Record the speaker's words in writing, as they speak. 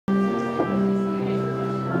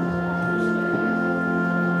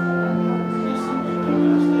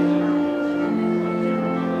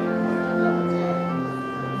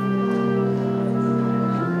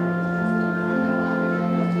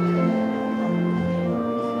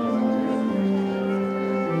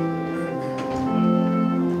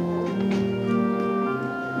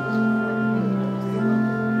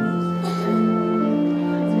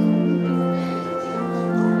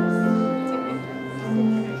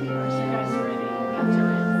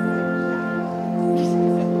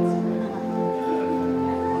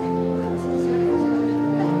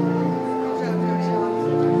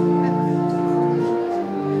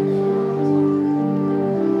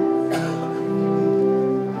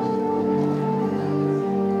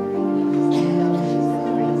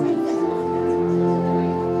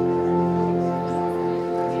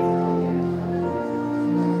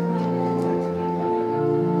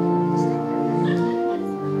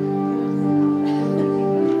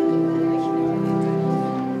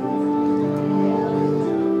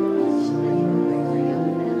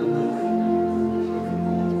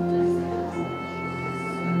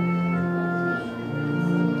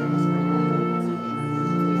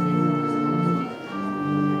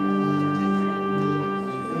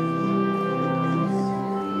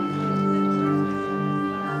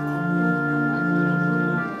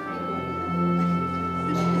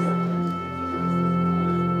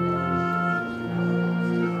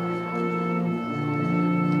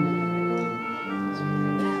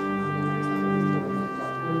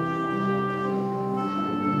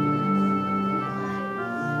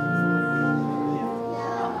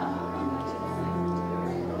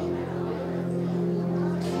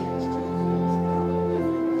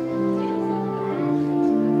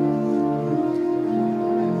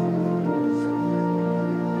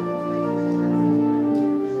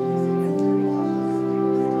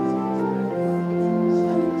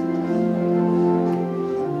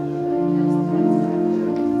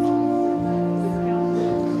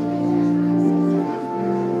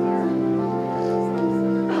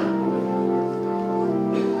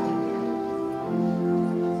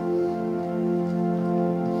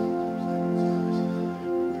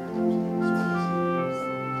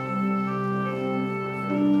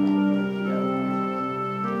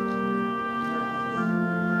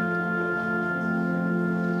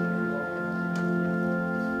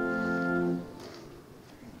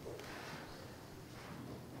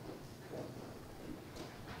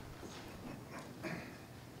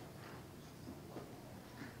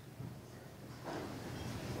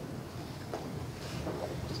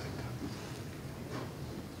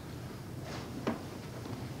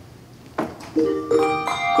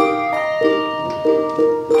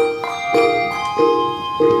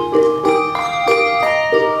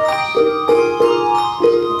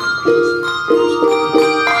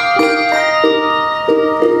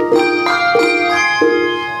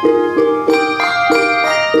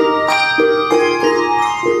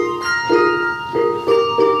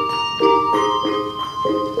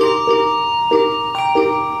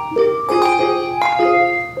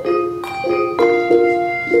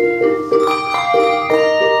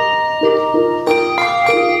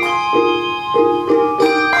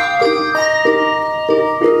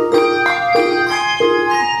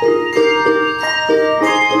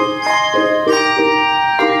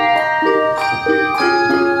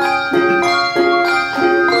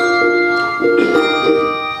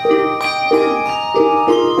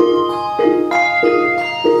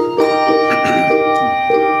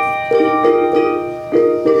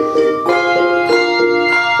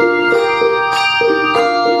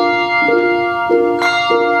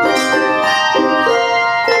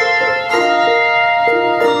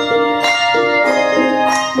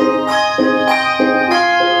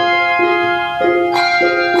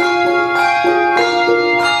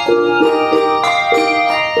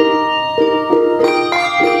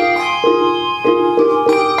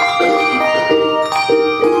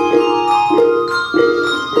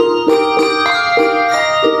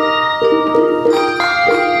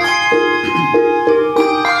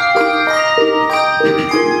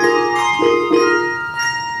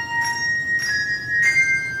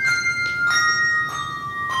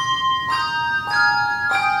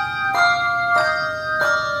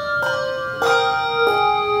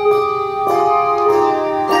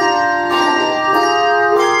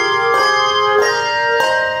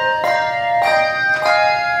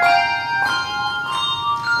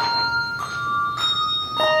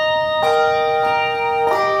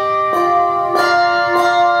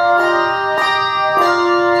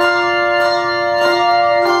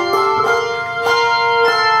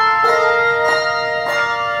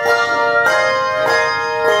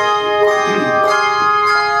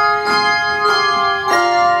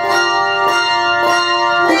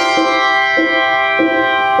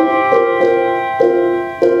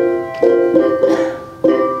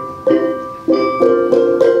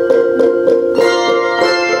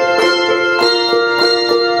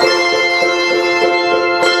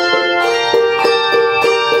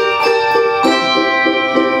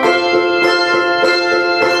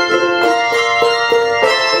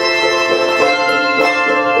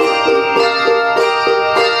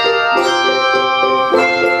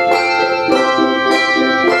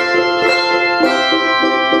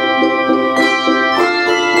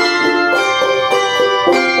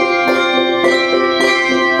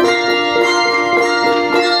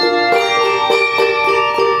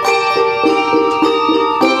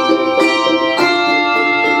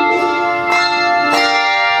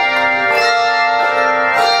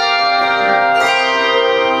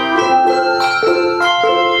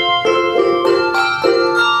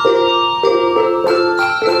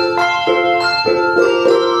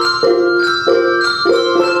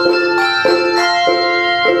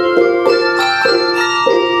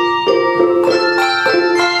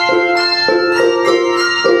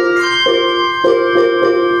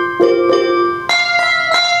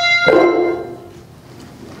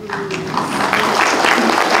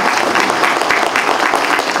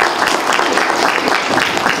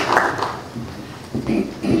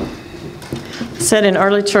said in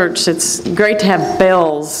early church, it's great to have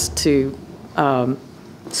bells to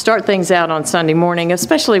start things out on Sunday morning,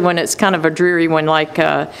 especially when it's kind of a dreary one like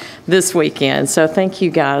this weekend. So thank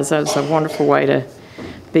you guys. That was a wonderful way to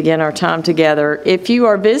begin our time together. If you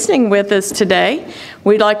are visiting with us today,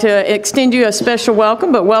 we'd like to extend you a special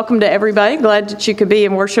welcome, but welcome to everybody. Glad that you could be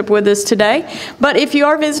in worship with us today. But if you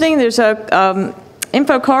are visiting, there's a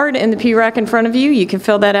info card in the pew rack in front of you. You can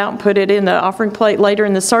fill that out and put it in the offering plate later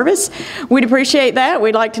in the service. We'd appreciate that.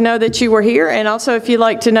 We'd like to know that you were here. And also, if you'd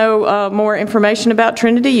like to know more information about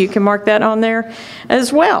Trinity, you can mark that on there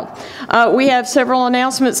as well. We have several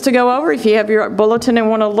announcements to go over. If you have your bulletin and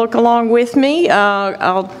want to look along with me,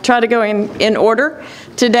 I'll try to go in order.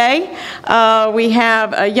 Today, we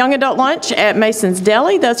have a young adult lunch at Mason's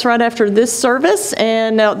Deli. That's right after this service,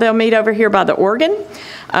 and they'll meet over here by the organ.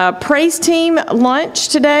 Praise team lunch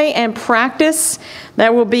today and practice.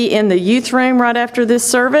 That will be in the youth room right after this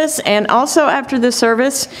service. And also after this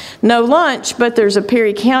service, no lunch, but there's a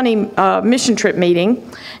Perry County mission trip meeting,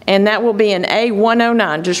 and that will be in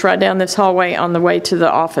A109, just right down this hallway on the way to the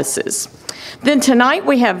offices. Then tonight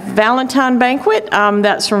we have Valentine Banquet.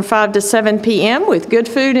 That's from 5 to 7 p.m. with good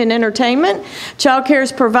food and entertainment. Childcare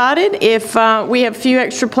is provided. If we have a few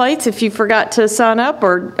extra plates, if you forgot to sign up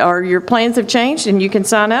or your plans have changed, and you can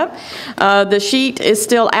sign up. The sheet is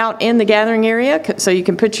still out in the gathering area, so you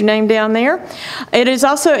can put your name down there. It is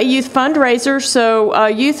also a youth fundraiser, so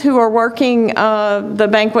youth who are working the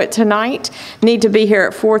banquet tonight need to be here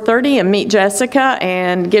at 4:30 and meet Jessica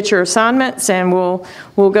and get your assignments, and we'll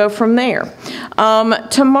go from there.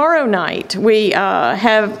 Tomorrow night we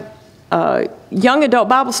have Young Adult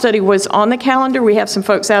Bible Study was on the calendar. We have some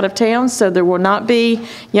folks out of town, so there will not be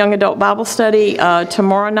Young Adult Bible Study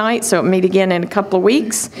tomorrow night, so it'll meet again in a couple of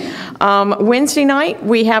weeks. Wednesday night,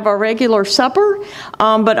 we have our regular supper,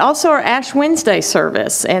 but also our Ash Wednesday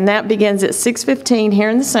service, and that begins at 6:15 here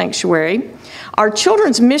in the sanctuary. Our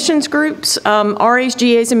children's missions groups, RAs,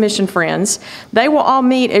 GAs, and Mission Friends, they will all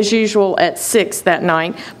meet as usual at 6 that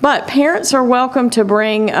night, but parents are welcome to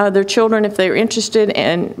bring their children if they're interested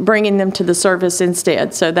in bringing them to the service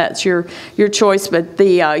instead. So that's your choice, but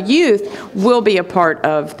the youth will be a part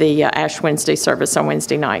of the Ash Wednesday service on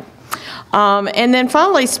Wednesday night. And then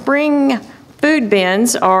finally, spring food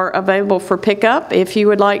bins are available for pickup if you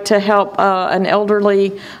would like to help an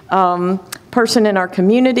elderly person in our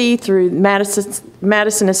community through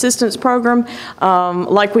Madison Assistance Program.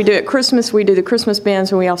 Like we do at Christmas, we do the Christmas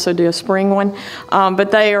bins, and we also do a spring one.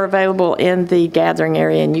 But they are available in the gathering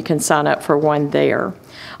area, and you can sign up for one there.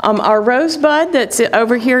 Our rosebud that's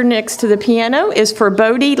over here next to the piano is for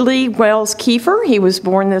Bodie Lee Wells Kiefer. He was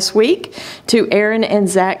born this week, to Aaron and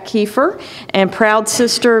Zach Kiefer, and proud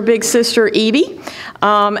sister, big sister Evie.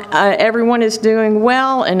 Everyone is doing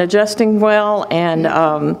well and adjusting well, and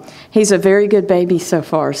he's a very good baby so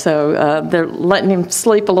far. So they're letting him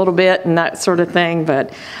sleep a little bit and that sort of thing.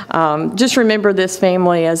 But just remember this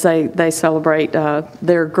family as they celebrate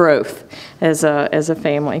their growth as a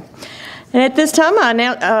family. And at this time, I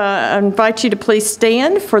now invite you to please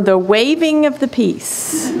stand for the waving of the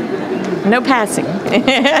peace. No passing. All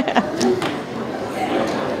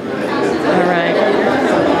right.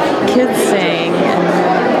 Kids sing.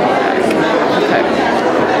 Okay.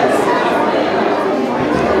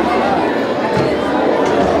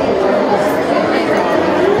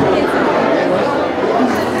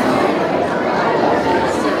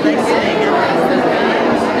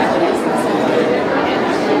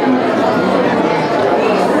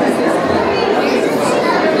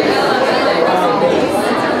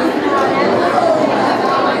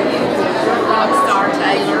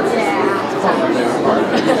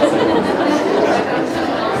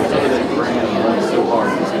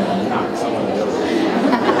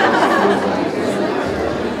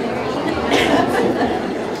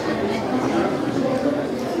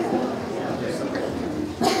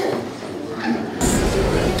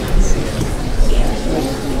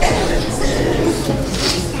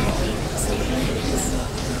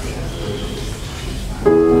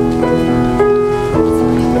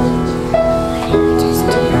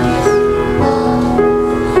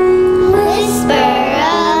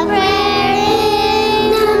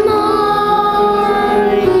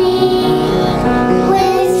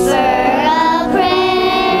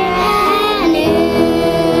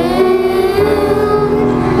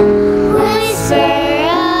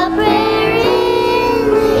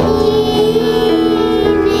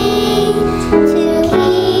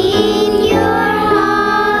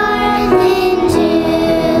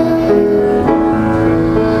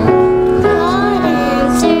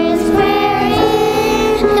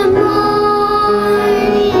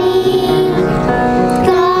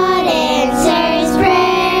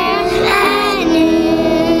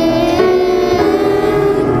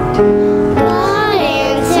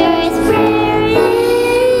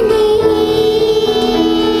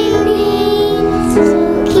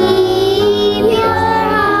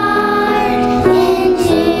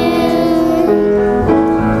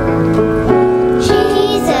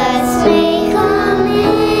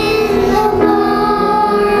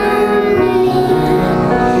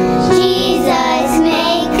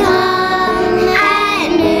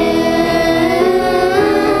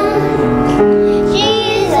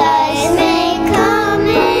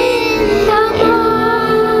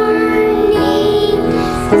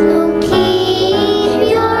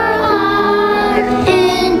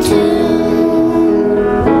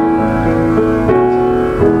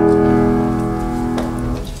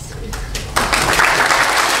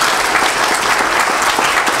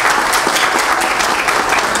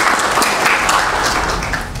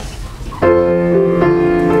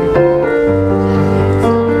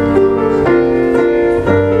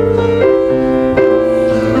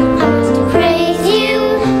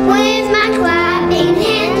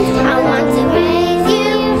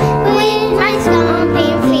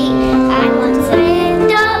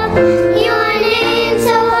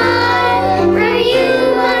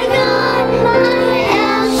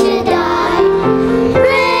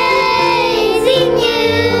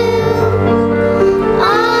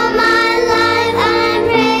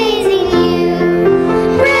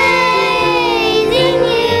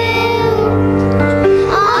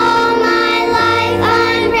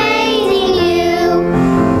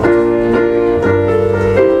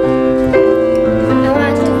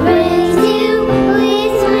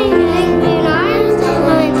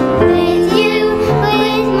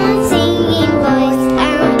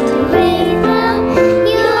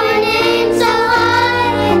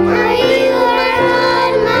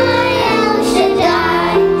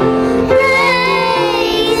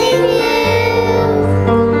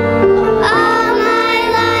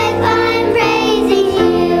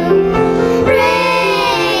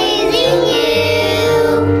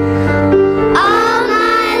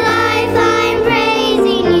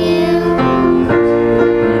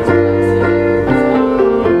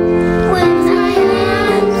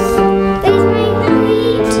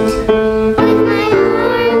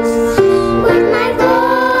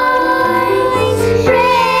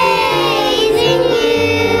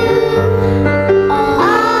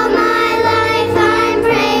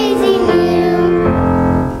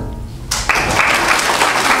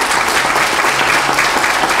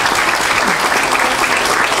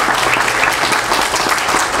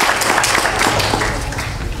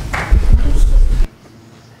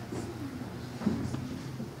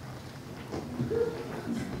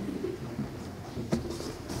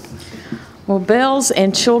 Well, bells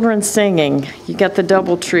and children singing. You got the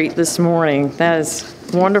double treat this morning. That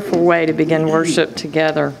is a wonderful way to begin worship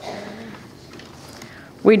together.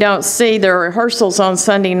 We don't see the rehearsals on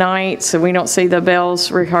Sunday night, so we don't see the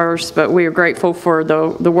bells rehearsed, but we are grateful for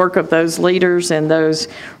the work of those leaders and those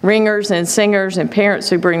ringers and singers and parents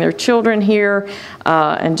who bring their children here,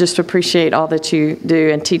 and just appreciate all that you do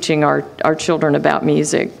in teaching our children about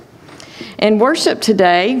music. In worship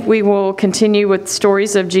today, we will continue with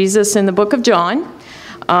stories of Jesus in the book of John.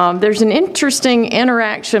 There's an interesting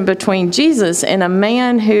interaction between Jesus and a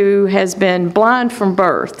man who has been blind from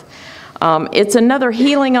birth. It's another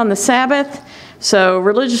healing on the Sabbath, so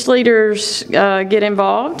religious leaders get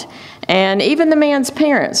involved, and even the man's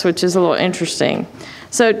parents, which is a little interesting.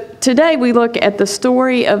 So today we look at the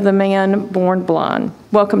story of the man born blind.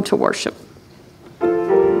 Welcome to worship.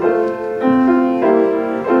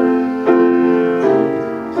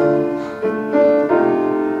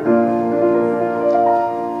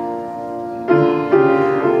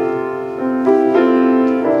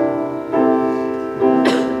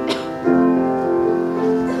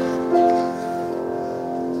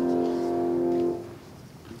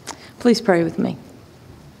 Please pray with me.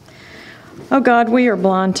 Oh God, we are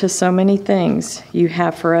blind to so many things you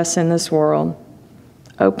have for us in this world.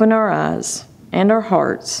 Open our eyes and our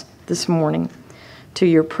hearts this morning to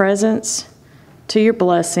your presence, to your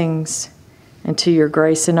blessings, and to your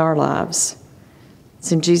grace in our lives.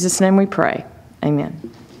 It's in Jesus' name we pray.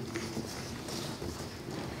 Amen.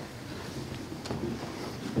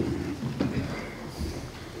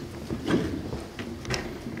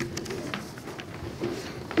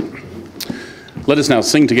 Let us now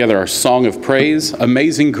sing together our song of praise,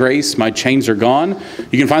 Amazing Grace, My Chains Are Gone.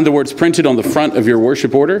 You can find the words printed on the front of your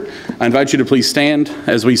worship order. I invite you to please stand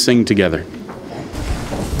as we sing together.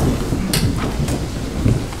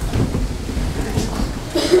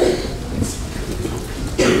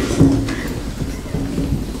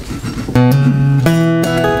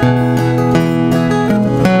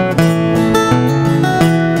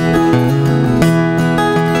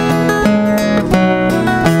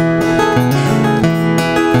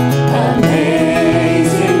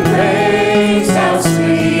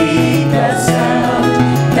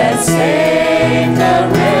 Saved a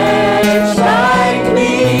wretch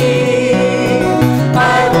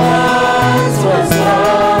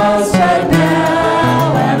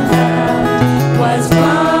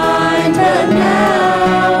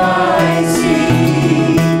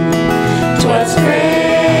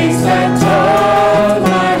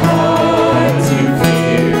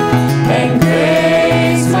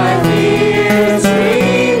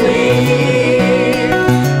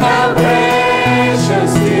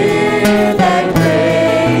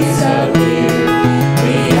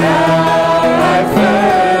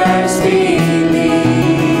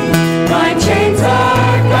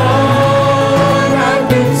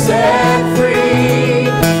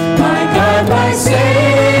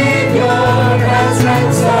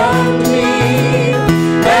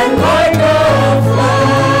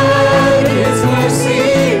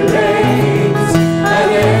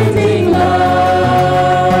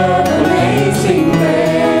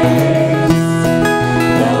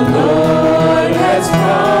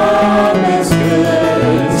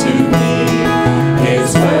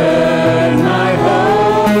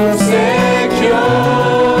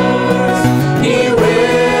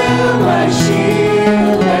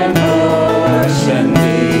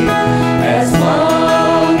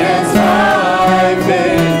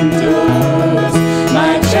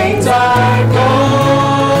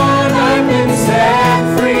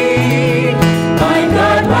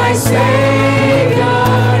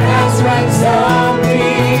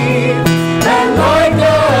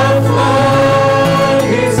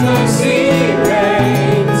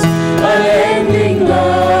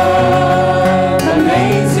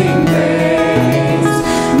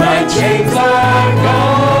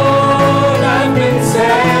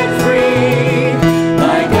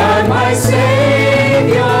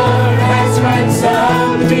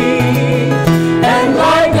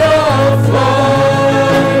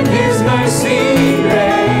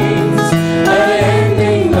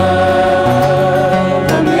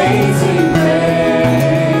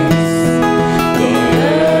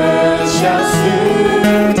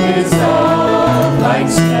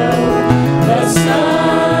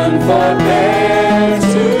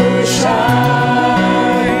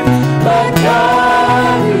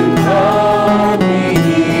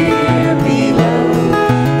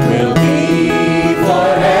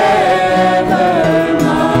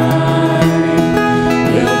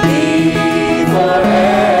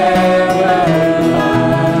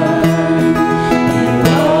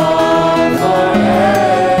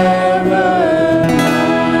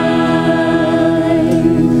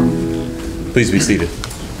Please be seated.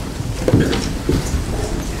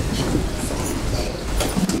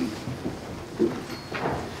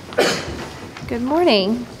 Good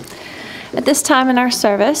morning. At this time in our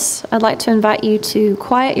service, I'd like to invite you to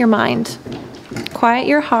quiet your mind, quiet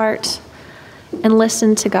your heart, and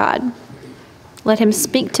listen to God. Let Him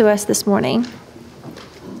speak to us this morning.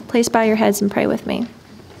 Please bow your heads and pray with me.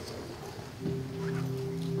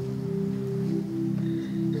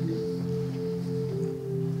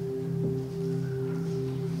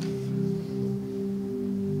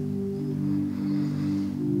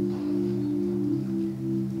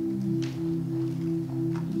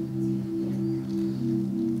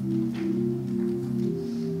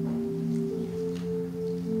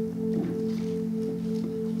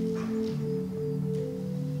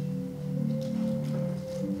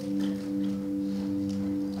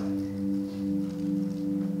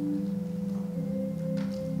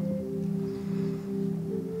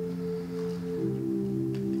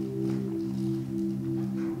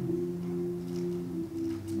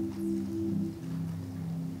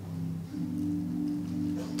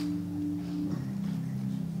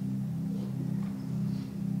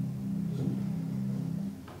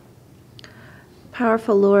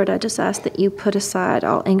 Powerful Lord, I just ask that you put aside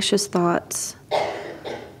all anxious thoughts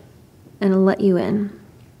and let you in.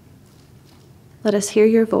 Let us hear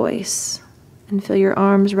your voice and feel your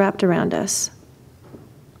arms wrapped around us.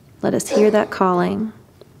 Let us hear that calling.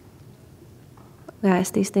 I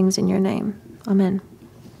ask these things in your name. Amen.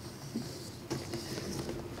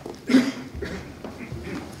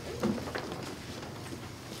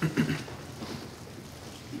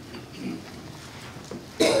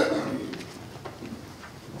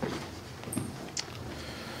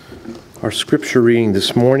 Our scripture reading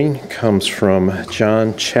this morning comes from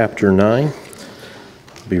John chapter 9.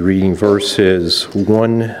 We'll be reading verses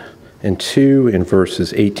 1 and 2 and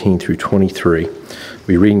verses 18 through 23. We'll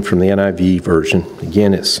be reading from the NIV version.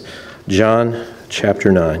 Again, it's John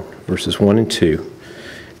chapter 9, verses 1 and 2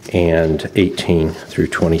 and 18 through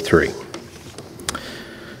 23.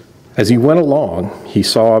 As he went along, he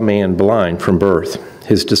saw a man blind from birth.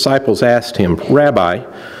 His disciples asked him, "Rabbi,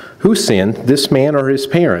 who sinned, this man or his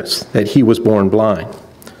parents, that he was born blind?"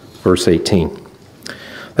 Verse 18.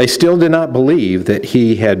 They still did not believe that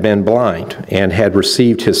he had been blind and had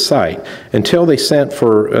received his sight until they sent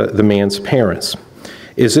for the man's parents.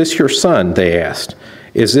 "Is this your son?" they asked.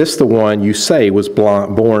 "Is this the one you say was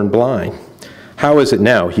born blind? How is it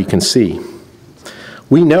now he can see?"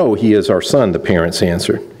 "We know he is our son," the parents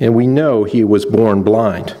answered, "and we know he was born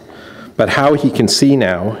blind. But how he can see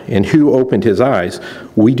now and who opened his eyes,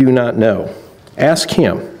 we do not know. Ask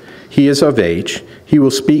him. He is of age. He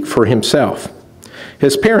will speak for himself."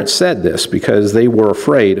 His parents said this because they were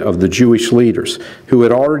afraid of the Jewish leaders, who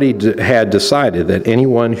had already had decided that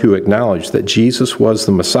anyone who acknowledged that Jesus was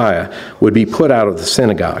the Messiah would be put out of the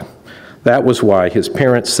synagogue. That was why his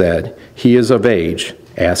parents said, "He is of age.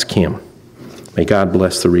 Ask him." May God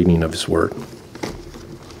bless the reading of his word.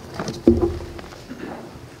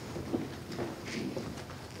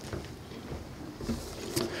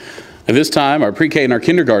 At this time, our pre-K and our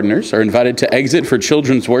kindergartners are invited to exit for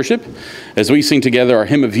children's worship as we sing together our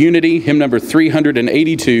hymn of unity, hymn number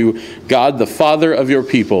 382, God the Father of Your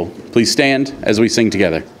People. Please stand as we sing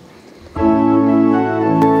together.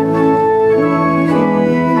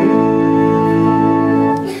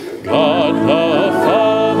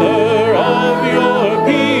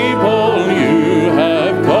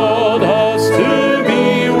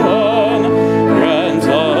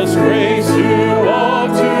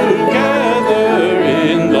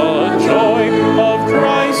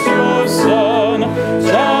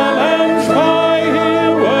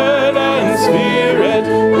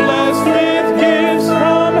 Blessed with gifts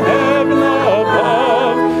from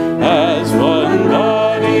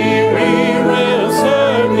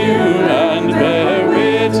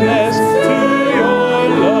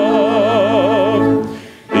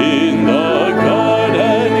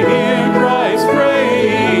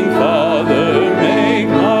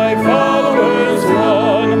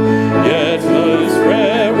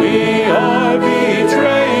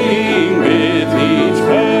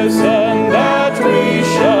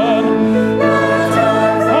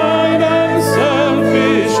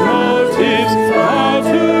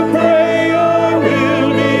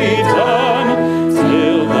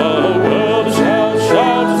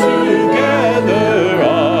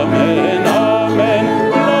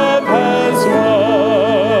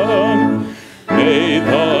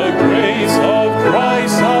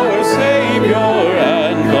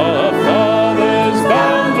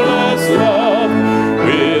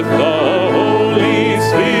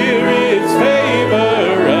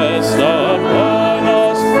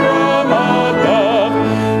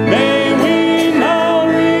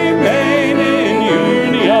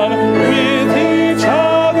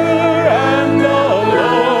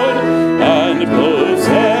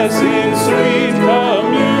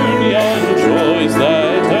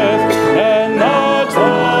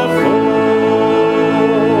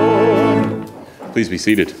be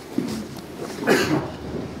seated.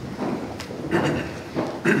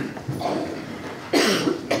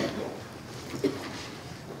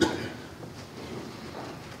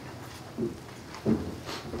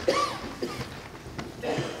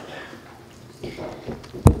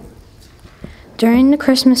 During the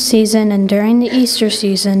Christmas season and during the Easter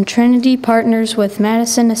season, Trinity partners with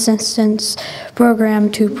Madison Assistance Program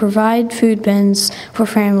to provide food bins for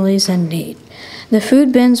families in need. The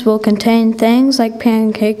food bins will contain things like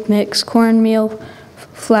pancake mix, cornmeal,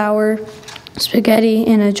 flour, spaghetti,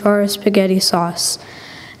 and a jar of spaghetti sauce.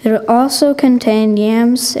 It will also contain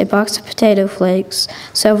yams, a box of potato flakes,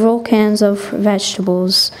 several cans of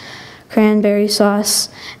vegetables, cranberry sauce,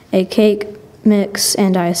 a cake mix,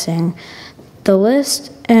 and icing. The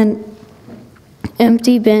list and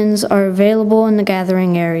empty bins are available in the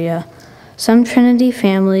gathering area. Some Trinity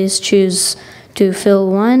families choose to fill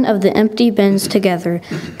one of the empty bins together.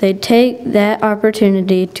 They take that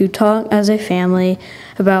opportunity to talk as a family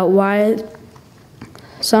about why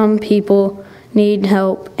some people need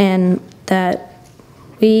help and that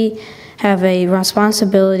we have a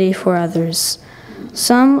responsibility for others.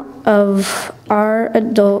 Some of our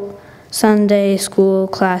adult Sunday school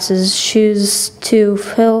classes choose to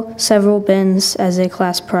fill several bins as a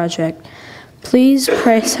class project. Please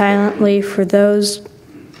pray silently for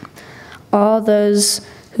all those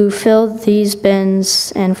who filled these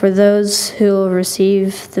bins and for those who will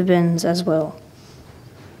receive the bins as well.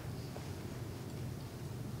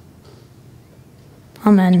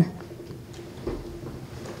 Amen.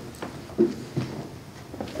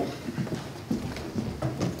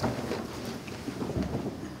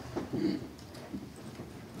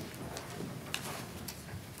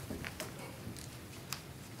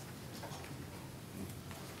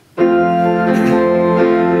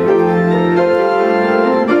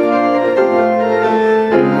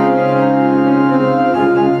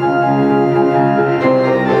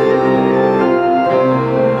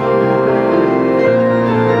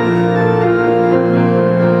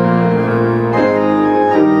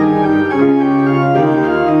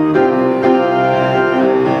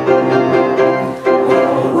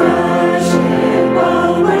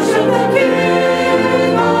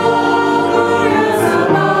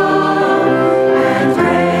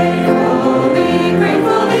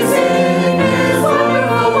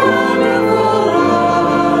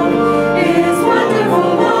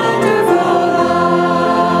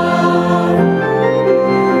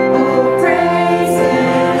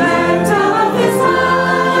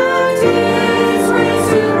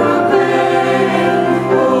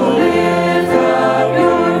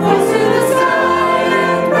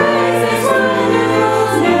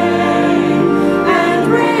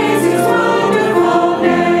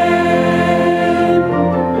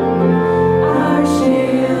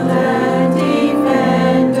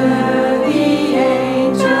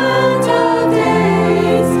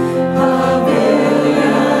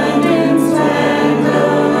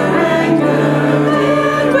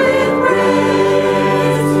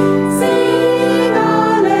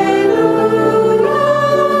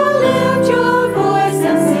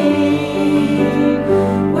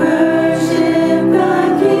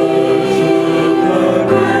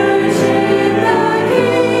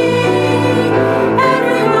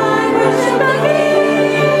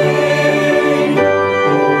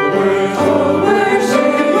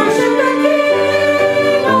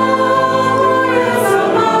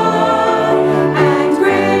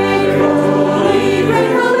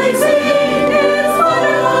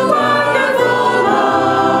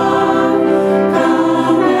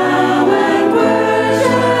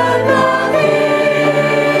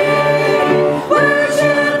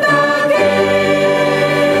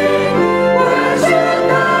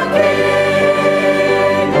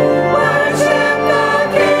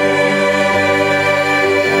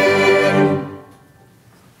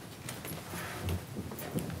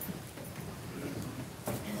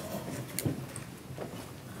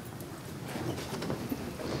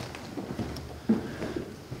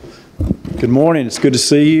 Good morning. It's good to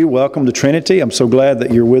see you. Welcome to Trinity. I'm so glad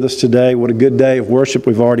that you're with us today. What a good day of worship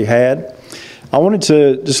we've already had. I wanted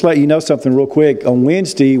to just let you know something real quick. On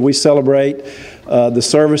Wednesday, we celebrate the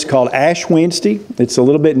service called Ash Wednesday. It's a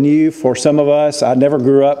little bit new for some of us. I never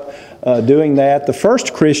grew up doing that. The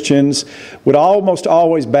first Christians would almost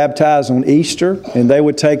always baptize on Easter, and they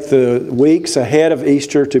would take the weeks ahead of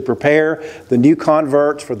Easter to prepare the new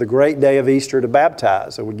converts for the great day of Easter to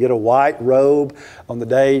baptize. They would get a white robe on the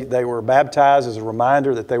day they were baptized as a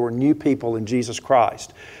reminder that they were new people in Jesus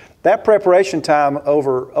Christ. That preparation time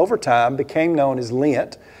over time became known as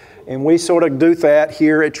Lent, And we sort of do that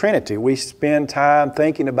here at Trinity. We spend time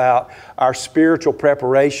thinking about our spiritual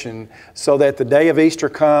preparation so that the day of Easter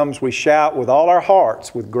comes, we shout with all our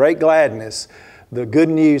hearts, with great gladness, the good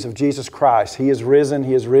news of Jesus Christ. He is risen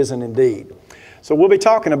indeed. So we'll be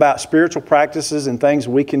talking about spiritual practices and things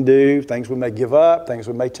we can do, things we may give up, things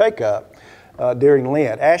we may take up during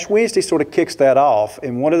Lent. Ash Wednesday sort of kicks that off,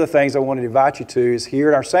 and one of the things I want to invite you to is here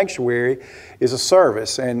in our sanctuary is a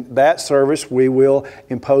service, and that service we will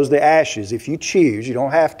impose the ashes. If you choose, you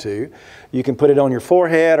don't have to. You can put it on your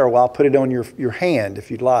forehead, or I'll put it on your hand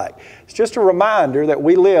if you'd like. It's just a reminder that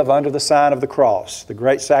we live under the sign of the cross, the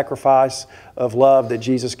great sacrifice of love that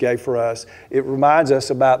Jesus gave for us. It reminds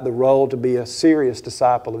us about the role to be a serious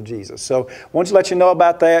disciple of Jesus. So I want to let you know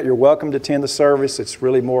about that. You're welcome to attend the service. It's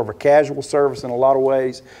really more of a casual service in a lot of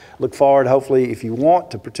ways. Look forward, hopefully, if you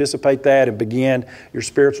want to participate that and begin your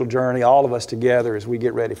spiritual journey, all of us together as we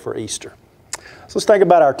get ready for Easter. So let's think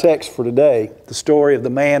about our text for today, the story of the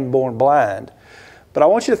man born blind. But I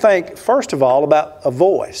want you to think, first of all, about a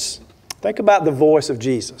voice. Think about the voice of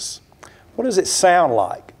Jesus. What does it sound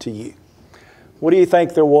like to you? What do you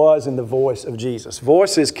think there was in the voice of Jesus?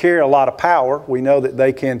 Voices carry a lot of power. We know that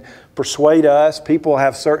they can persuade us. People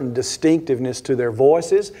have certain distinctiveness to their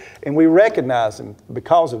voices, and we recognize them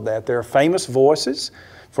because of that. There are famous voices,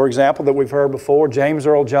 for example, that we've heard before. James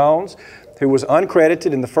Earl Jones, who was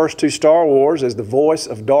uncredited in the first two Star Wars as the voice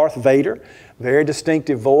of Darth Vader. Very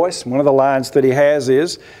distinctive voice. One of the lines that he has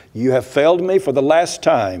is, "You have failed me for the last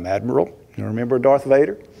time, Admiral." You remember Darth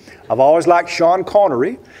Vader? I've always liked Sean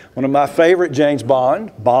Connery, one of my favorite James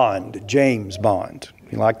Bond.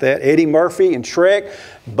 You like that? Eddie Murphy in Shrek,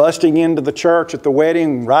 busting into the church at the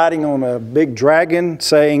wedding, riding on a big dragon,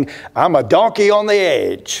 saying, "I'm a donkey on the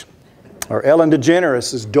edge." Or Ellen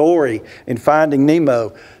DeGeneres as Dory in Finding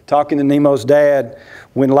Nemo, talking to Nemo's dad,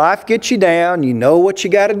 "When life gets you down, you know what you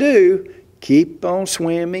got to do. Keep on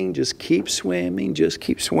swimming, just keep swimming, just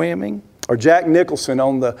keep swimming." Or Jack Nicholson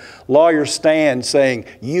on the lawyer's stand saying,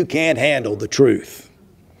 "You can't handle the truth."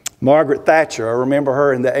 Margaret Thatcher, I remember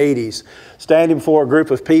her in the 80s, standing before a group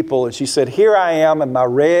of people, and she said, "Here I am in my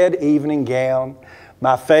red evening gown,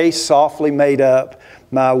 my face softly made up,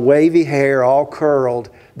 my wavy hair all curled,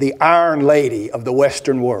 the Iron Lady of the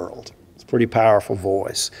Western world." It's a pretty powerful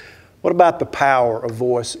voice. What about the power of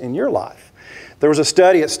voice in your life? There was a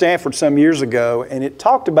study at Stanford some years ago, and it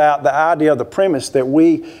talked about the idea of the premise that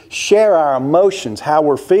we share our emotions, how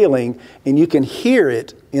we're feeling, and you can hear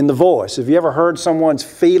it in the voice. Have you ever heard someone's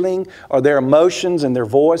feeling or their emotions in their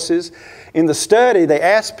voices? In the study, they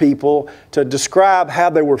asked people to describe how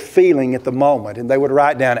they were feeling at the moment, and they would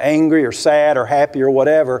write down angry or sad or happy or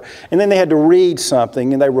whatever, and then they had to read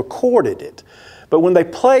something, and they recorded it. But when they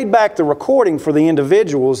played back the recording for the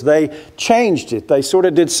individuals, they changed it. They sort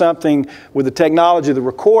of did something with the technology of the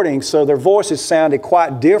recording, so their voices sounded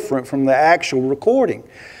quite different from the actual recording.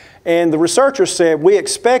 And the researchers said, we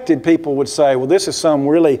expected people would say, well, this is some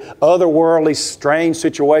really otherworldly, strange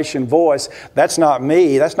situation voice. That's not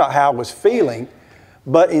me. That's not how I was feeling.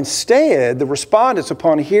 But instead, the respondents,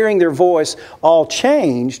 upon hearing their voice all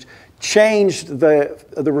changed the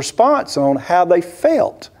response on how they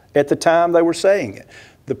felt at the time they were saying it.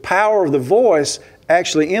 The power of the voice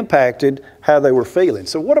actually impacted how they were feeling.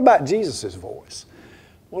 So what about Jesus' voice?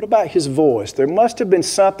 What about His voice? There must have been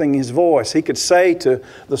something in His voice. He could say to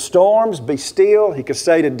the storms, "Be still." He could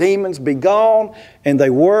say to demons, "Be gone." And they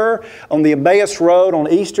were. On the Emmaus Road on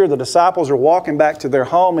Easter, the disciples are walking back to their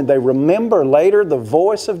home, and they remember later the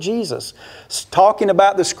voice of Jesus talking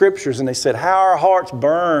about the Scriptures. And they said, how our hearts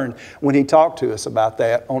burned when He talked to us about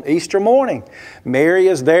that on Easter morning. Mary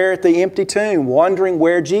is there at the empty tomb, wondering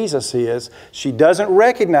where Jesus is. She doesn't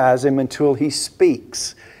recognize Him until He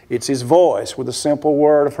speaks. It's His voice with a simple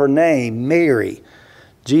word of her name, Mary.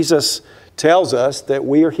 Jesus tells us that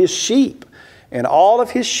we are His sheep, and all of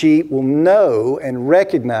His sheep will know and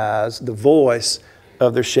recognize the voice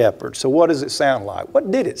of their shepherd. So what does it sound like?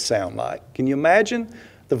 What did it sound like? Can you imagine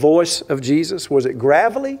the voice of Jesus? Was it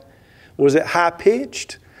gravelly? Was it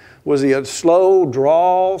high-pitched? Was He a slow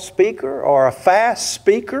drawl speaker or a fast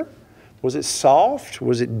speaker? Was it soft?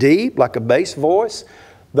 Was it deep, like a bass voice?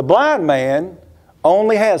 The blind man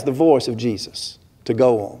only has the voice of Jesus to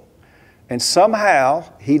go on. And somehow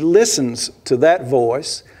he listens to that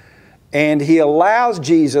voice, and he allows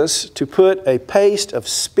Jesus to put a paste of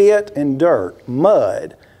spit and dirt,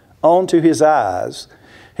 mud, onto his eyes.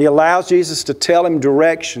 He allows Jesus to tell him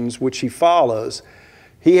directions which he follows.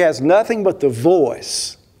 He has nothing but the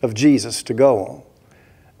voice of Jesus to go on.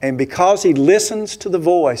 And because he listens to the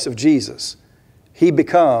voice of Jesus, he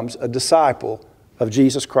becomes a disciple of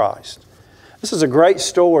Jesus Christ. This is a great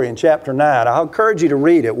story in chapter 9. I'll encourage you to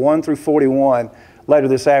read it, 1 through 41, later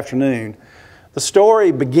this afternoon. The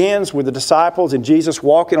story begins with the disciples and Jesus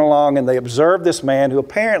walking along, and they observe this man who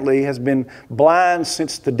apparently has been blind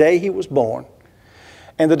since the day he was born.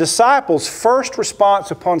 And the disciples' first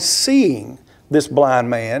response upon seeing this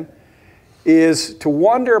blind man is to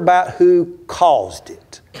wonder about who caused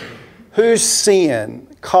it. Whose sin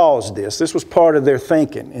caused this? This was part of their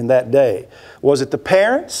thinking in that day. Was it the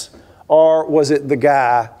parents? Or was it the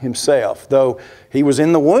guy himself? Though he was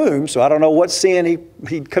in the womb, so I don't know what sin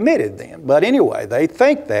he committed then. But anyway, they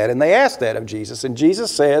think that, and they ask that of Jesus. And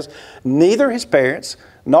Jesus says, neither his parents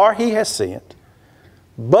nor he has sinned,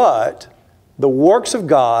 but the works of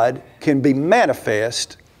God can be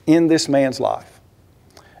manifest in this man's life.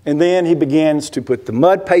 And then he begins to put the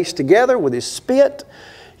mud paste together with his spit.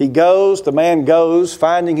 The man goes,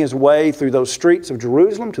 finding his way through those streets of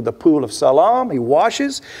Jerusalem to the pool of Siloam. He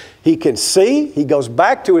washes, he can see, he goes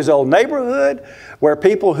back to his old neighborhood where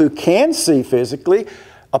people who can see physically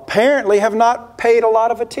apparently have not paid a lot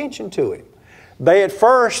of attention to him. They at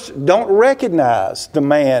first don't recognize the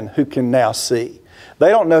man who can now see. They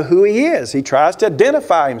don't know who he is. He tries to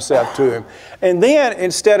identify himself to him. And then,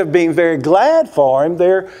 instead of being very glad for him,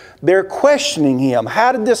 they're questioning him.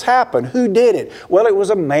 How did this happen? Who did it? Well, it was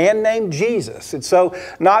a man named Jesus. And so,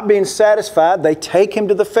 not being satisfied, they take him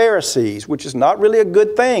to the Pharisees, which is not really a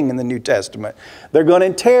good thing in the New Testament. They're going to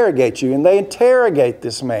interrogate you, and they interrogate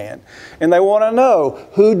this man. And they want to know,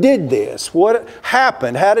 who did this? What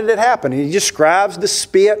happened? How did it happen? And he describes the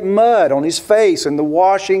spit mud on his face and the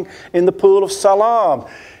washing in the pool of Siloam.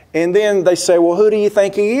 And then they say, well, who do you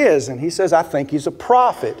think he is? And he says, I think he's a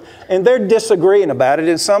prophet. And they're disagreeing about it.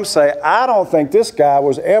 And some say, I don't think this guy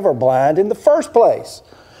was ever blind in the first place.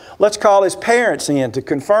 Let's call his parents in to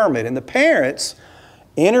confirm it. And the parents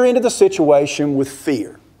enter into the situation with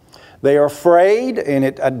fear. They are afraid, and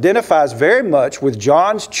it identifies very much with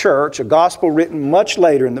John's church, a gospel written much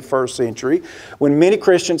later in the first century, when many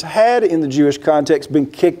Christians had, in the Jewish context, been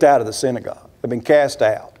kicked out of the synagogue. They've been cast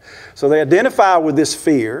out. So they identify with this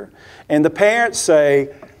fear, and the parents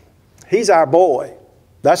say, he's our boy,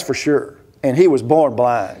 that's for sure, and he was born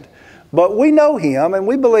blind. But we know him, and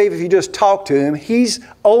we believe if you just talk to him, he's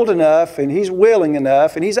old enough, and he's willing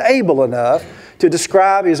enough, and he's able enough to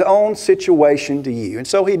describe his own situation to you. And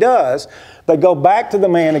so he does. They go back to the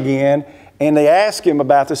man again, and they ask him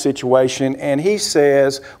about the situation, and he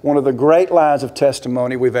says one of the great lines of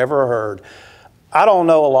testimony we've ever heard. I don't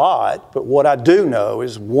know a lot, but what I do know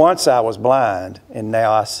is once I was blind and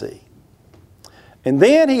now I see. And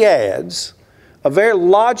then he adds a very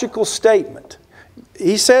logical statement.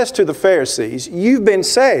 He says to the Pharisees, you've been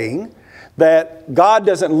saying that God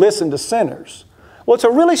doesn't listen to sinners. Well, it's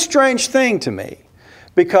a really strange thing to me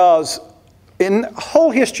because in the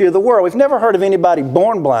whole history of the world, we've never heard of anybody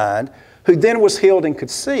born blind who then was healed and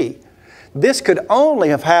could see. This could only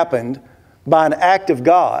have happened by an act of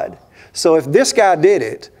God. So if this guy did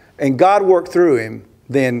it and God worked through him,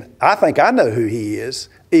 then I think I know who he is,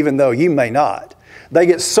 even though you may not. They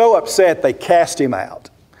get so upset they cast him out.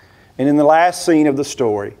 And in the last scene of the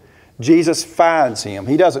story, Jesus finds him.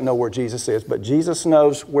 He doesn't know where Jesus is, but Jesus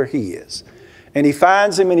knows where he is. And he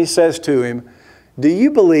finds him and he says to him, do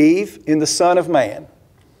you believe in the Son of Man?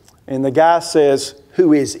 And the guy says,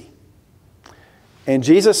 who is he? And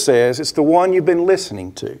Jesus says, it's the one you've been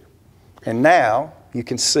listening to. And now you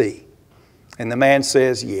can see. And the man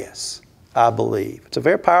says, yes, I believe. It's a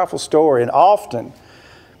very powerful story, and often,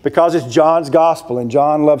 because it's John's gospel, and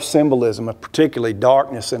John loves symbolism, particularly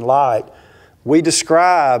darkness and light, we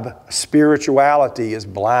describe spirituality as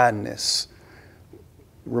blindness.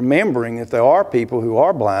 Remembering that there are people who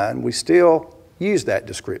are blind, we still use that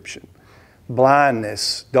description.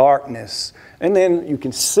 Blindness, darkness, and then you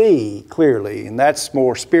can see clearly, and that's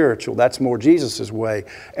more spiritual, that's more Jesus' way,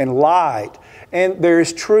 and light. And there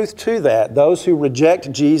is truth to that. Those who reject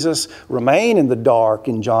Jesus remain in the dark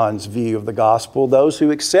in John's view of the gospel. Those who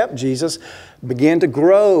accept Jesus begin to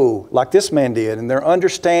grow like this man did in their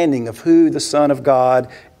understanding of who the Son of God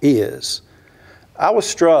is. I was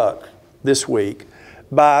struck this week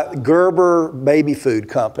by Gerber Baby Food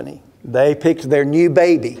Company. They picked their new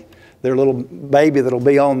baby, their little baby that'll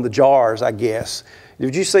be on the jars, I guess.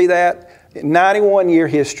 Did you see that? 91-year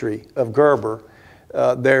history of Gerber.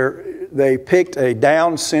 They picked a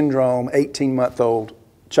Down syndrome 18-month-old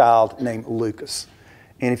child named Lucas.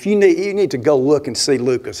 And if you need to go look and see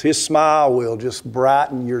Lucas. His smile will just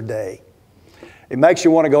brighten your day. It makes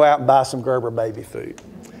you want to go out and buy some Gerber baby food.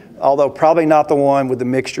 Although probably not the one with the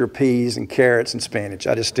mixture of peas and carrots and spinach.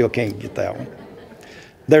 I just still can't get that one.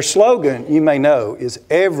 Their slogan, you may know, is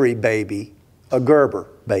every baby a Gerber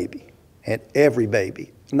baby. And every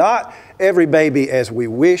baby, not every baby as we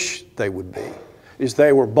wish they would be, is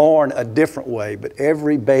they were born a different way, but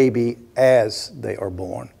every baby as they are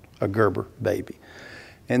born, a Gerber baby.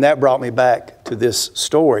 And that brought me back to this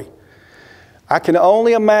story. I can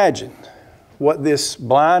only imagine what this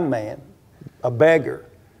blind man, a beggar,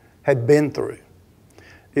 had been through.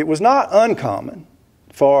 It was not uncommon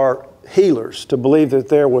for healers to believe that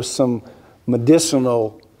there was some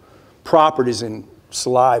medicinal properties in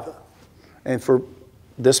saliva. And for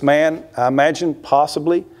this man, I imagine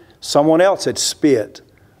possibly someone else had spit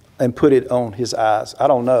and put it on his eyes. I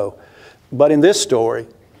don't know. But in this story,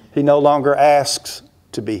 he no longer asks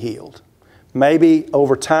to be healed. Maybe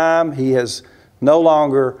over time he is no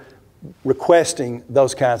longer requesting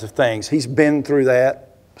those kinds of things. He's been through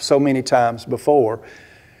that so many times before.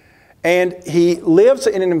 And he lives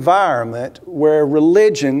in an environment where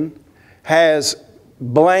religion has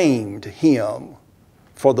blamed him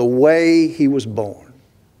for the way he was born.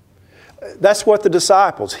 That's what the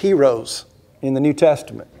disciples, heroes in the New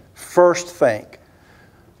Testament, first think.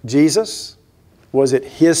 Jesus, was it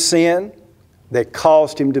his sin that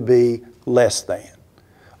caused him to be less than?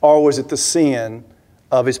 Or was it the sin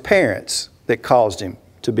of his parents that caused him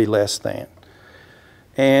to be less than?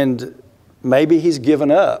 And maybe he's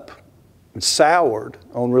given up and soured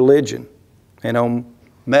on religion and on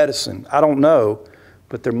medicine. I don't know,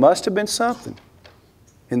 but there must have been something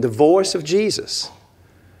in the voice of Jesus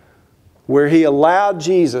where he allowed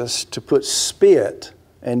Jesus to put spit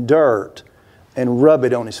and dirt and rub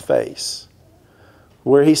it on his face,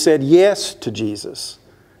 where he said yes to Jesus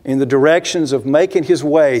in the directions of making his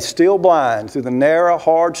way, still blind, through the narrow,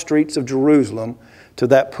 hard streets of Jerusalem to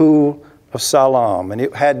that pool of Siloam. And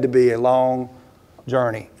it had to be a long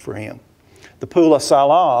journey for him. The pool of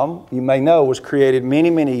Siloam, you may know, was created many,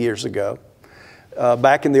 many years ago.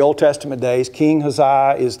 Back in the Old Testament days, King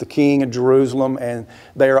Uzziah is the king of Jerusalem, and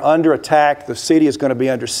they are under attack. The city is going to be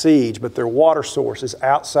under siege, but their water source is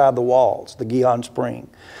outside the walls, the Gihon Spring.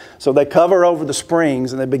 So they cover over the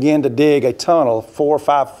springs, and they begin to dig a tunnel 4 or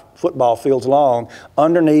 5 football fields long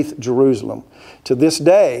underneath Jerusalem. To this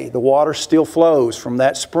day, the water still flows from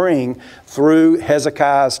that spring through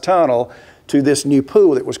Hezekiah's tunnel to this new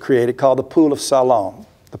pool that was created called the Pool of Siloam,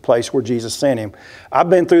 the place where Jesus sent him. I've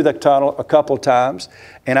been through that tunnel a couple of times,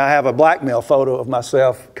 and I have a blackmail photo of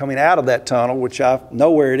myself coming out of that tunnel, which I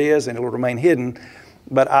know where it is, and it will remain hidden.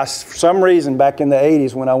 But for some reason, back in the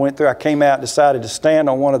 80s when I went through, I came out and decided to stand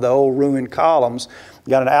on one of the old ruined columns,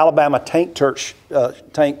 got an Alabama tank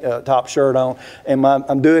top shirt on, and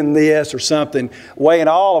I'm doing this or something, weighing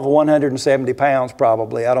all of 170 pounds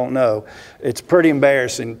probably, I don't know. It's pretty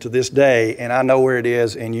embarrassing to this day, and I know where it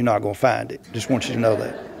is, and you're not going to find it. Just want you to know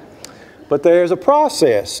that. But there's a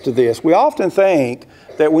process to this. We often think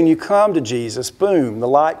that when you come to Jesus, boom, the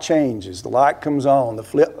light changes, the light comes on,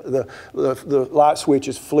 the light switch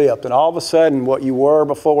is flipped, and all of a sudden what you were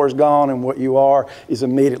before is gone and what you are is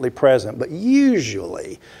immediately present. But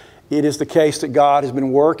usually it is the case that God has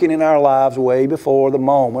been working in our lives way before the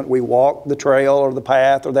moment we walked the trail or the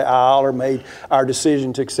path or the aisle or made our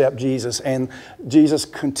decision to accept Jesus. And Jesus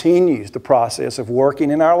continues the process of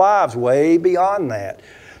working in our lives way beyond that.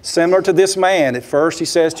 Similar to this man, at first he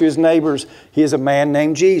says to his neighbors, he is a man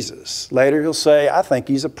named Jesus. Later he'll say, I think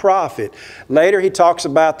he's a prophet. Later he talks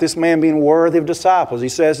about this man being worthy of disciples. He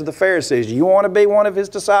says to the Pharisees, you want to be one of his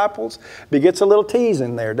disciples? But he gets a little tease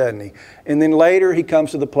in there, doesn't he? And then later he comes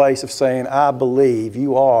to the place of saying, I believe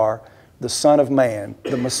you are the Son of Man,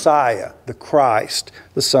 the Messiah, the Christ,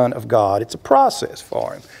 the Son of God. It's a process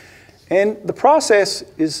for him. And the process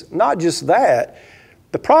is not just that.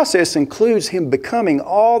 The process includes him becoming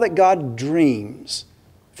all that God dreams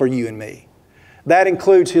for you and me. That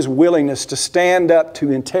includes his willingness to stand up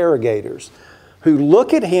to interrogators who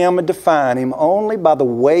look at him and define him only by the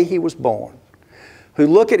way he was born, who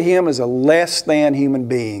look at him as a less than human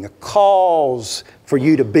being, a cause for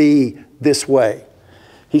you to be this way.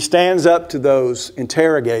 He stands up to those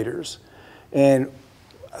interrogators, and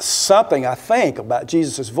something, I think, about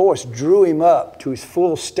Jesus' voice drew him up to his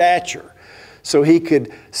full stature, so he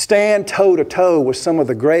could stand toe-to-toe with some of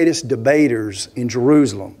the greatest debaters in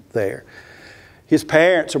Jerusalem there. His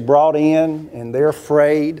parents are brought in, and they're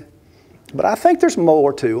afraid. But I think there's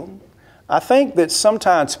more to them. I think that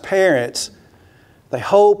sometimes parents, they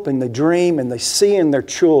hope and they dream and they see in their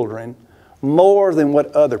children more than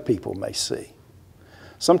what other people may see.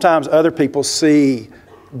 Sometimes other people see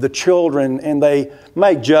the children and they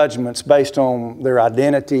make judgments based on their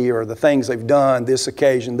identity or the things they've done this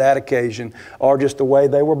occasion, that occasion, or just the way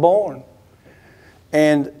they were born.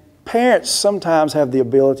 And parents sometimes have the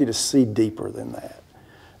ability to see deeper than that.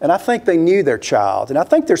 And I think they knew their child. And I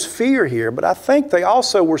think there's fear here, but I think they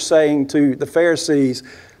also were saying to the Pharisees,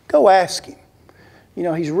 go ask him. You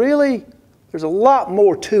know, there's a lot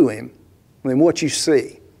more to him than what you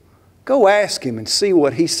see. Go ask him and see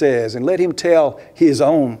what he says and let him tell his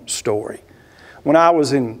own story. When I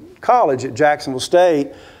was in college at Jacksonville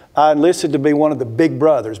State, I enlisted to be one of the Big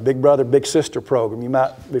Brothers, Big Brother, Big Sister program. You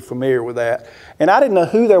might be familiar with that. And I didn't know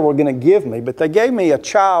who they were going to give me, but they gave me a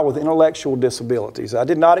child with intellectual disabilities. I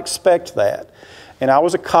did not expect that. And I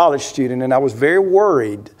was a college student, and I was very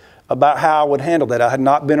worried about how I would handle that. I had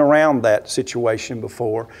not been around that situation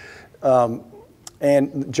before.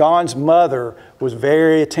 And John's mother was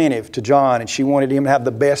very attentive to John, and she wanted him to have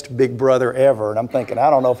the best big brother ever. And I'm thinking,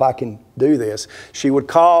 I don't know if I can do this. She would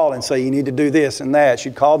call and say, you need to do this and that.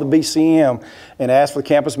 She'd call the BCM and ask for the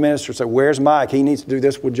campus minister, say, where's Mike? He needs to do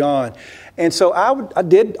this with John. And so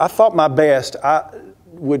I thought my best. I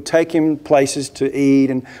would take him places to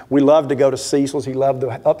eat, and we loved to go to Cecil's. He loved the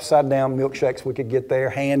upside-down milkshakes we could get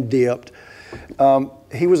there, hand-dipped.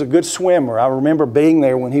 He was a good swimmer. I remember being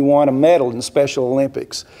there when he won a medal in the Special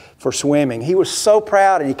Olympics for swimming. He was so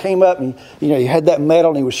proud, and he came up and he had that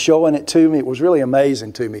medal and he was showing it to me. It was really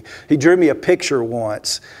amazing to me. He drew me a picture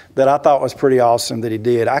once that I thought was pretty awesome that he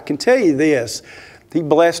did. I can tell you this, he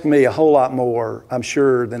blessed me a whole lot more, I'm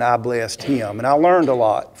sure, than I blessed him. And I learned a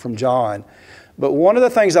lot from John. But one of the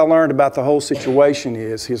things I learned about the whole situation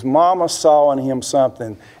is his mama saw in him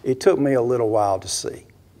something it took me a little while to see.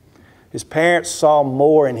 His parents saw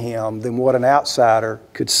more in him than what an outsider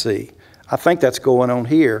could see. I think that's going on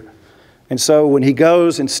here. And so when he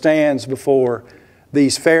goes and stands before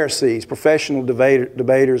these Pharisees, professional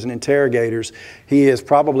debaters and interrogators, he is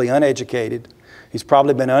probably uneducated. He's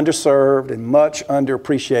probably been underserved and much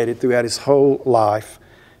underappreciated throughout his whole life.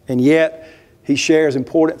 And yet he shares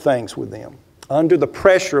important things with them. Under the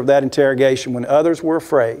pressure of that interrogation, when others were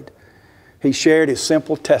afraid, he shared his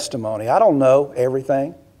simple testimony. I don't know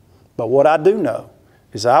everything. But what I do know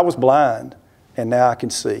is I was blind and now I can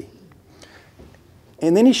see.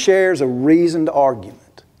 And then he shares a reasoned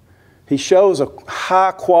argument. He shows a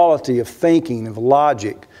high quality of thinking, of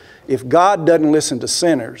logic. If God doesn't listen to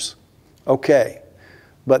sinners, okay.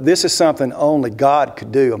 But this is something only God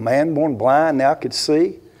could do. A man born blind now could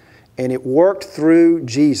see. And it worked through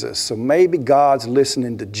Jesus. So maybe God's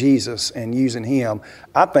listening to Jesus and using him.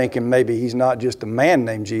 I'm thinking maybe he's not just a man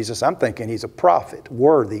named Jesus. I'm thinking he's a prophet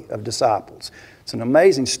worthy of disciples. It's an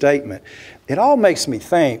amazing statement. It all makes me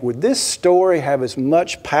think, would this story have as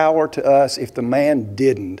much power to us if the man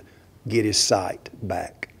didn't get his sight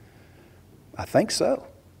back? I think so.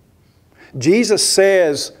 Jesus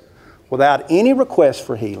says, without any request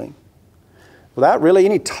for healing, without really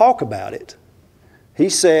any talk about it, he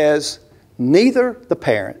says, neither the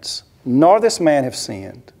parents nor this man have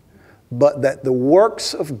sinned, but that the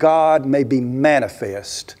works of God may be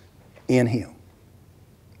manifest in him,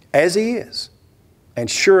 as he is. And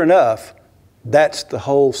sure enough, that's the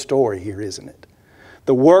whole story here, isn't it?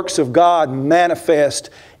 The works of God manifest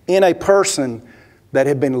in a person that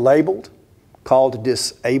had been labeled, called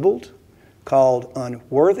disabled, called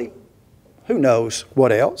unworthy. Who knows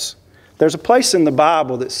what else? There's a place in the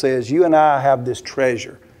Bible that says you and I have this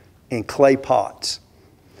treasure in clay pots.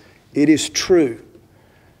 It is true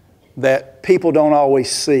that people don't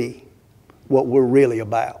always see what we're really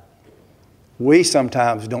about. We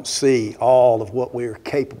sometimes don't see all of what we're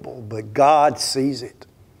capable, but God sees it.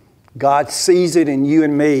 God sees it in you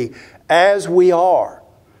and me as we are,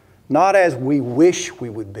 not as we wish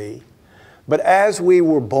we would be, but as we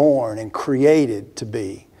were born and created to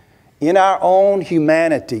be. In our own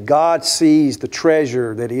humanity, God sees the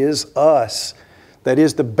treasure that is us, that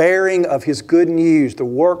is the bearing of His good news, the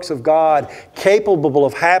works of God capable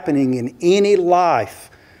of happening in any life.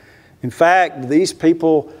 In fact, these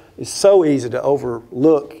people, it's so easy to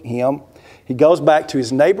overlook him. He goes back to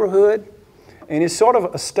his neighborhood, and it's sort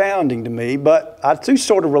of astounding to me, but I do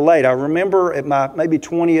sort of relate. I remember at my maybe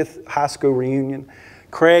 20th high school reunion,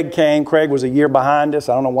 Craig came. Craig was a year behind us.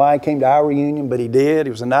 I don't know why he came to our reunion, but he did. He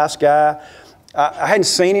was a nice guy. I hadn't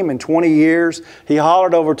seen him in 20 years. He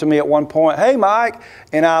hollered over to me at one point, "Hey, Mike."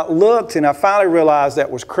 And I looked, and I finally realized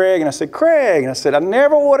that was Craig. And I said, "Craig." And I said, "I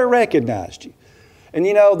never would have recognized you." And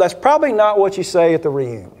you know, that's probably not what you say at the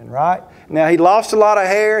reunion, right? Now, he lost a lot of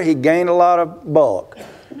hair. He gained a lot of bulk,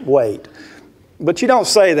 weight. But you don't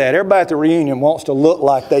say that. Everybody at the reunion wants to look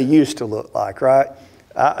like they used to look like, right?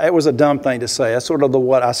 It was a dumb thing to say. That's sort of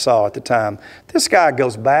what I saw at the time. This guy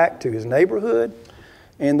goes back to his neighborhood,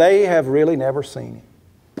 and they have really never seen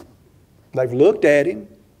him. They've looked at him,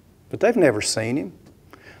 but they've never seen him.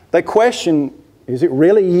 They question, "Is it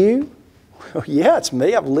really you?" "Yeah, it's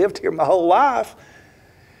me. I've lived here my whole life."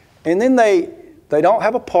 And then they don't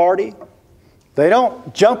have a party. They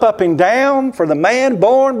don't jump up and down for the man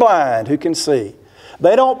born blind who can see.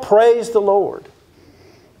 They don't praise the Lord.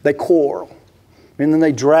 They quarrel. And then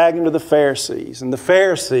they drag him to the Pharisees. And the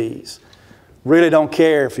Pharisees really don't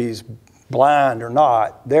care if he's blind or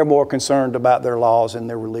not. They're more concerned about their laws and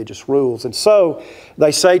their religious rules. And so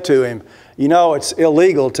they say to him, you know, it's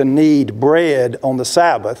illegal to knead bread on the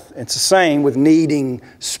Sabbath. It's the same with kneading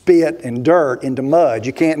spit and dirt into mud.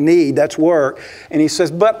 You can't knead, that's work. And he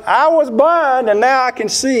says, but I was blind and now I can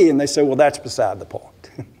see. And they say, well, that's beside the point.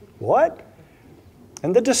 What?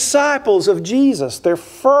 And the disciples of Jesus, their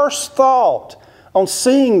first thought on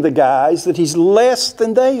seeing the guy is that he's less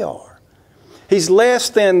than they are. He's less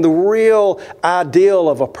than the real ideal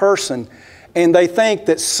of a person. And they think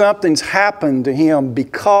that something's happened to him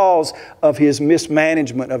because of his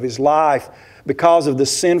mismanagement of his life, because of the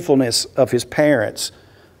sinfulness of his parents.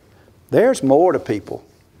 There's more to people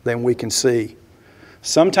than we can see.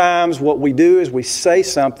 Sometimes what we do is we say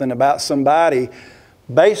something about somebody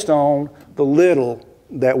based on the little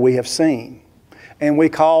that we have seen. And we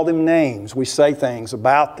call them names. We say things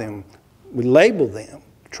about them. We label them.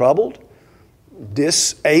 Troubled,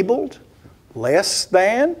 disabled, less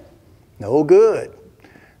than, no good.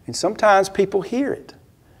 And sometimes people hear it.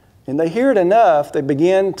 And they hear it enough, they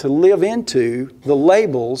begin to live into the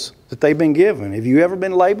labels that they've been given. Have you ever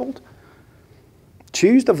been labeled?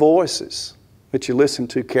 Choose the voices that you listen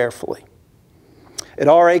to carefully. At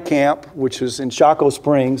RA camp, which is in Chaco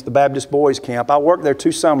Springs, the Baptist Boys Camp, I worked there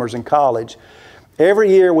 2 summers in college. Every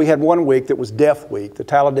year we had 1 week that was Deaf Week. The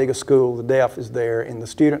Talladega School, the deaf is there, and the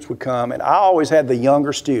students would come. And I always had the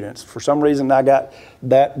younger students. For some reason, I got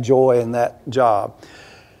that joy in that job.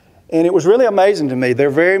 And it was really amazing to me. They're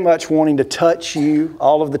very much wanting to touch you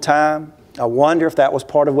all of the time. I wonder if that was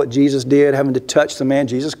part of what Jesus did, having to touch the man.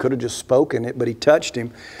 Jesus could have just spoken it, but he touched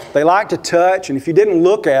him. They like to touch, and if you didn't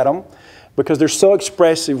look at them, because they're so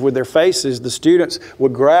expressive with their faces, the students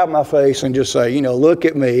would grab my face and just say, you know, look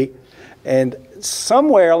at me. And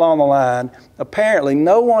somewhere along the line, apparently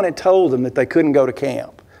no one had told them that they couldn't go to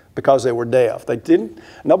camp because they were deaf.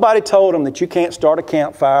 Nobody told them that you can't start a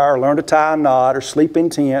campfire or learn to tie a knot or sleep in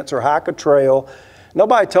tents or hike a trail.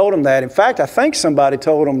 Nobody told them that. In fact, I think somebody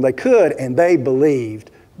told them they could, and they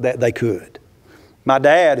believed that they could. My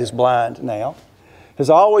dad is blind now. Has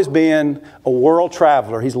always been a world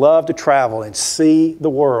traveler. He's loved to travel and see the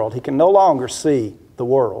world. He can no longer see the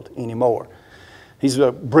world anymore. He's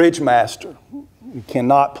a bridge master. He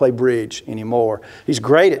cannot play bridge anymore. He's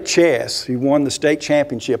great at chess. He won the state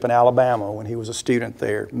championship in Alabama when he was a student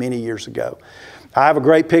there many years ago. I have a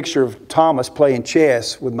great picture of Thomas playing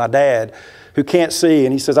chess with my dad, who can't see,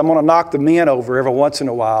 and he says, I'm going to knock the men over every once in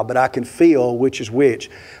a while, but I can feel which is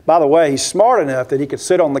which. By the way, he's smart enough that he could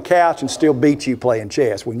sit on the couch and still beat you playing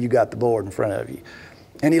chess when you got the board in front of you.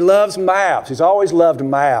 And he loves maps. He's always loved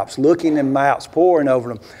maps, looking in maps, poring over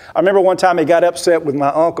them. I remember one time he got upset with my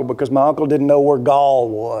uncle because my uncle didn't know where Gaul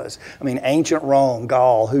was. I mean, ancient Rome,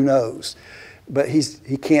 Gaul, who knows? But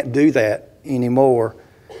he can't do that anymore.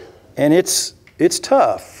 And it's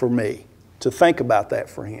tough for me to think about that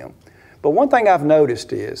for him. But one thing I've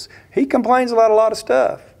noticed is he complains about a lot of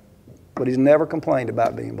stuff, but he's never complained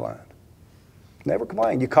about being blind. Never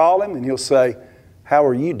complained. You call him and he'll say, how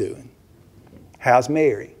are you doing? How's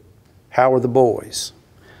Mary? How are the boys?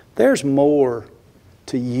 There's more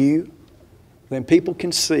to you than people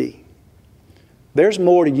can see. There's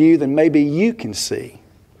more to you than maybe you can see.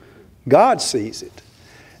 God sees it.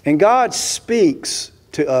 And God speaks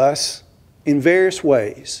to us in various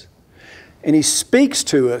ways. And He speaks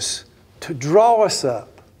to us to draw us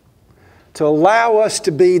up, to allow us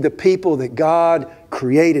to be the people that God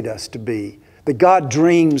created us to be, that God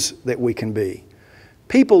dreams that we can be.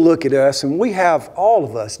 People look at us and we have, all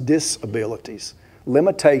of us, disabilities,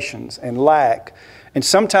 limitations, and lack. And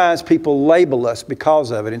sometimes people label us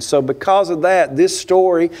because of it. And so because of that, this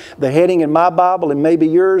story, the heading in my Bible and maybe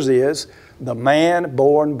yours is, The Man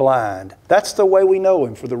Born Blind. That's the way we know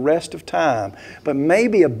him for the rest of time. But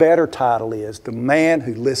maybe a better title is The Man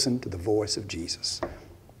Who Listened to the Voice of Jesus.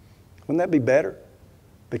 Wouldn't that be better?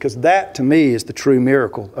 Because that, to me, is the true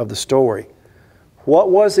miracle of the story. What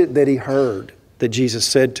was it that he heard that Jesus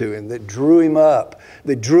said to him that drew him up,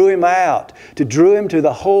 that drew him out, to drew him to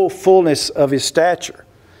the whole fullness of his stature?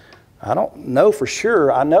 I don't know for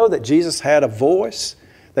sure. I know that Jesus had a voice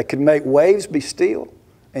that could make waves be still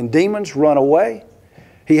and demons run away.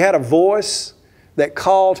 He had a voice that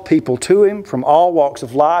called people to him from all walks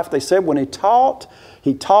of life. They said when he taught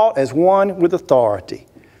as one with authority.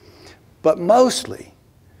 But mostly,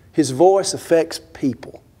 his voice affects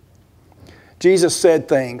people. Jesus said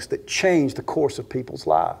things that changed the course of people's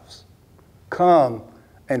lives. Come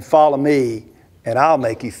and follow me, and I'll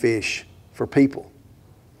make you fish for people.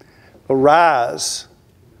 Arise,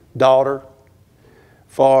 daughter,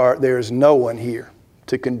 for there is no one here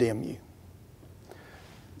to condemn you.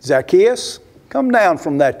 Zacchaeus, come down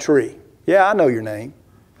from that tree. Yeah, I know your name.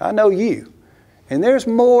 I know you. And there's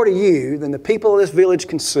more to you than the people of this village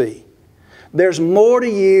can see. There's more to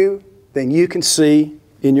you than you can see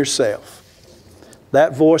in yourself.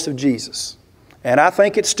 That voice of Jesus. And I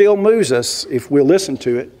think it still moves us, if we'll listen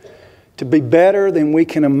to it, to be better than we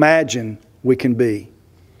can imagine we can be.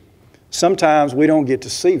 Sometimes we don't get to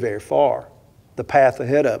see very far the path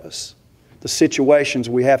ahead of us, the situations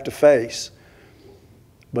we have to face,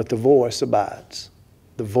 but the voice abides,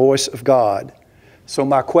 the voice of God. So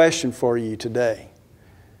my question for you today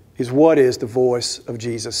is, what is the voice of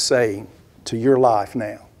Jesus saying to your life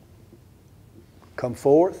now? Come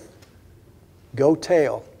forth, go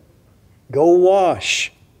tell, go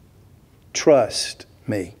wash, trust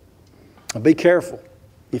me. Now be careful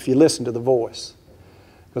if you listen to the voice,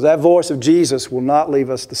 because that voice of Jesus will not leave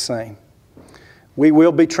us the same. We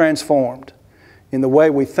will be transformed in the way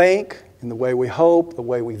we think, in the way we hope, the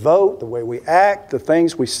way we vote, the way we act, the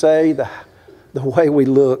things we say, the way we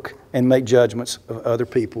look and make judgments of other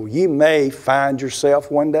people. You may find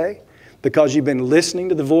yourself one day, because you've been listening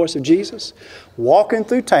to the voice of Jesus, walking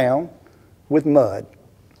through town with mud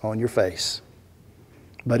on your face.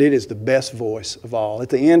 But it is the best voice of all. At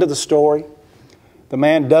the end of the story, the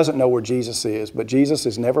man doesn't know where Jesus is, but Jesus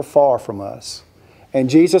is never far from us. And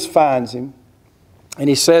Jesus finds him, and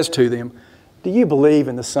he says to them, do you believe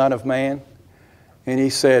in the Son of Man? And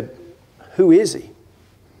he said, who is he?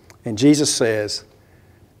 And Jesus says,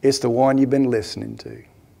 it's the one you've been listening to.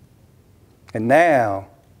 And now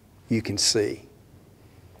you can see.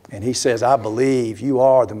 And he says, I believe you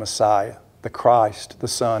are the Messiah, the Christ, the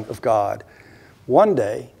Son of God. One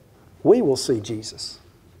day, we will see Jesus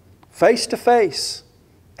face to face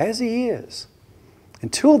as He is.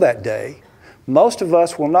 Until that day, most of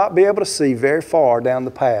us will not be able to see very far down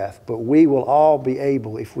the path, but we will all be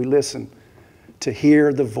able, if we listen, to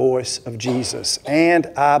hear the voice of Jesus. And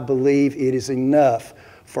I believe it is enough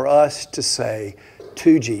for us to say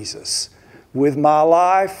to Jesus, with my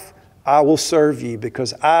life, I will serve you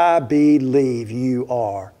because I believe you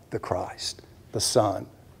are the Christ, the Son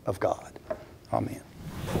of God. Amen.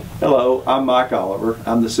 Hello, I'm Mike Oliver.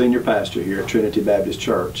 I'm the senior pastor here at Trinity Baptist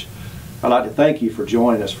Church. I'd like to thank you for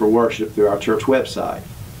joining us for worship through our church website.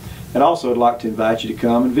 And also I'd like to invite you to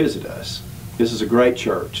come and visit us. This is a great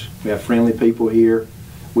church. We have friendly people here.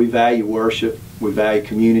 We value worship. We value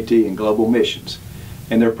community and global missions.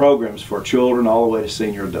 And there are programs for children all the way to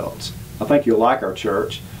senior adults. I think you'll like our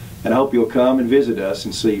church, and I hope you'll come and visit us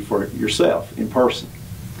and see for yourself in person.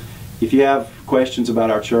 If you have questions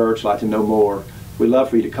about our church, like to know more, we'd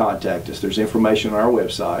love for you to contact us. There's information on our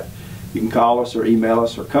website. You can call us or email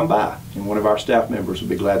us or come by, and one of our staff members will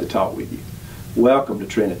be glad to talk with you. Welcome to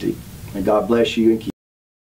Trinity, and God bless you and keep you.